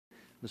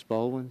Ms.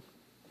 Baldwin.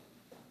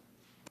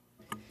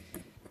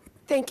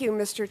 Thank you,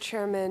 Mr.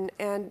 Chairman,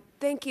 and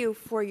thank you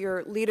for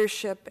your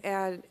leadership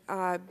and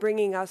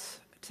bringing us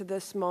to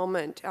this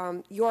moment.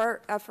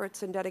 Your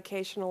efforts and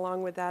dedication,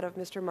 along with that of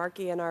Mr.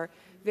 Markey and our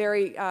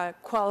very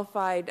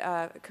qualified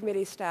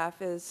committee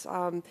staff, is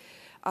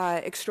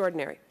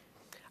extraordinary.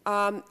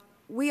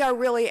 We are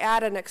really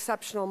at an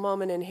exceptional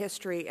moment in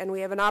history, and we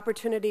have an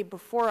opportunity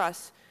before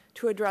us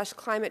to address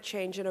climate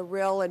change in a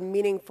real and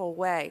meaningful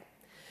way.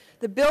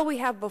 The bill we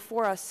have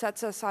before us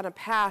sets us on a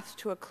path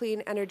to a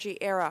clean energy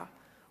era,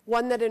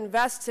 one that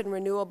invests in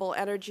renewable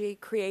energy,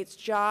 creates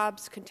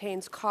jobs,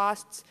 contains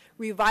costs,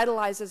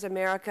 revitalizes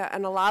America,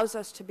 and allows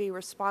us to be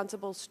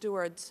responsible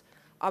stewards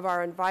of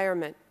our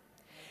environment.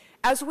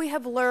 As we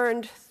have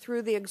learned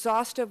through the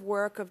exhaustive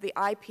work of the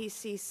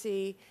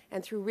IPCC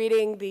and through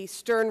reading the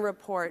Stern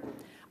report,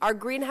 our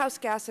greenhouse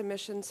gas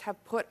emissions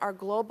have put our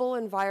global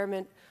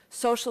environment,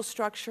 social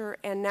structure,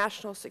 and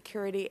national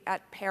security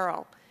at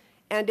peril.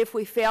 And if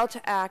we fail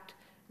to act,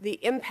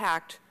 the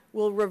impact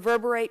will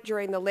reverberate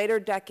during the later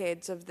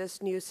decades of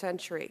this new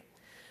century.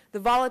 The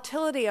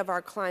volatility of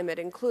our climate,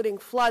 including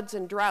floods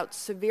and droughts,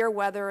 severe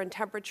weather and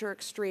temperature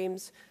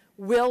extremes,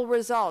 will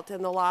result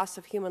in the loss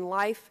of human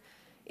life,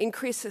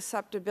 increased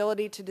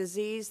susceptibility to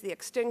disease, the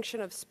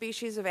extinction of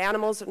species of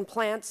animals and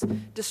plants,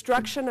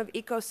 destruction of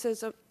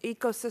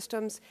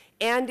ecosystems,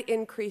 and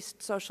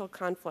increased social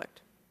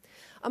conflict.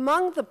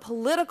 Among the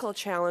political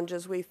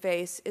challenges we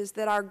face is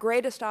that our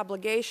greatest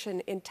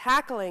obligation in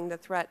tackling the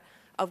threat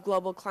of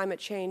global climate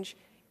change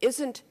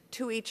isn't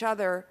to each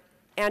other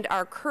and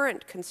our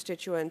current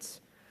constituents.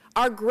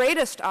 Our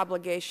greatest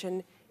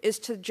obligation is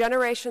to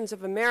generations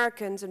of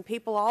Americans and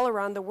people all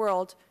around the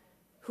world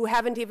who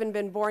haven't even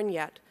been born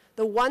yet,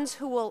 the ones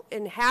who will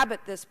inhabit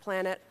this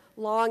planet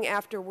long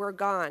after we're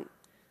gone.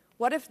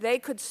 What if they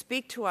could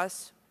speak to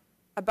us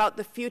about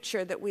the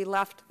future that we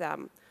left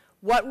them?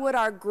 What would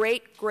our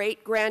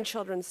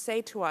great-great-grandchildren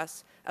say to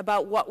us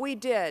about what we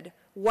did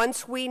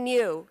once we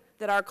knew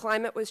that our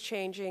climate was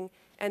changing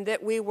and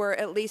that we were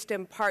at least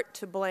in part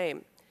to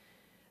blame?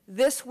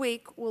 This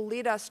week will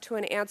lead us to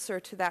an answer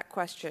to that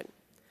question.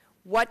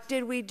 What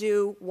did we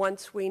do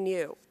once we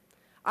knew?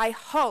 I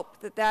hope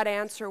that that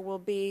answer will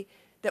be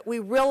that we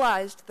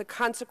realized the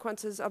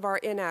consequences of our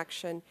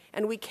inaction,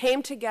 and we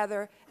came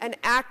together and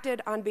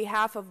acted on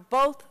behalf of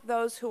both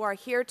those who are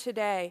here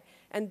today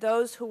and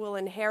those who will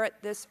inherit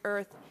this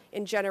earth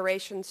in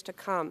generations to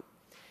come.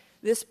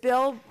 This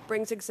bill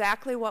brings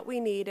exactly what we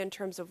need in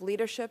terms of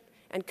leadership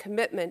and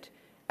commitment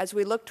as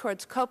we look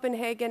towards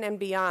Copenhagen and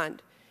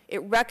beyond. It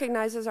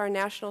recognizes our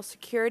national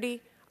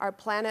security, our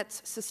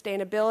planet's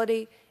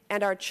sustainability,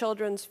 and our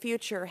children's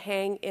future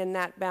hang in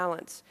that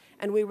balance.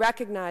 And we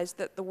recognize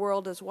that the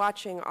world is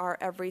watching our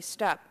every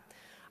step.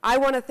 I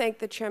want to thank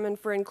the Chairman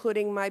for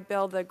including my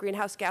bill, the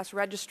Greenhouse Gas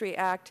Registry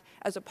Act,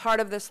 as a part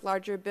of this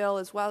larger bill,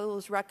 as well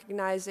as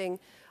recognizing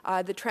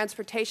the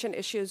transportation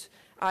issues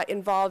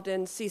involved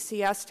in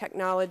CCS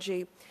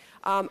technology.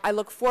 I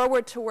look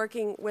forward to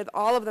working with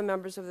all of the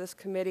members of this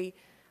committee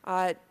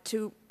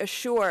to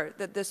assure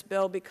that this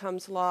bill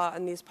becomes law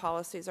and these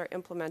policies are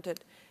implemented.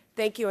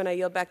 Thank you, and I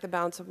yield back the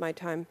balance of my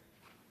time.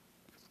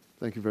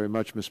 Thank you very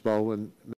much, Ms. Baldwin.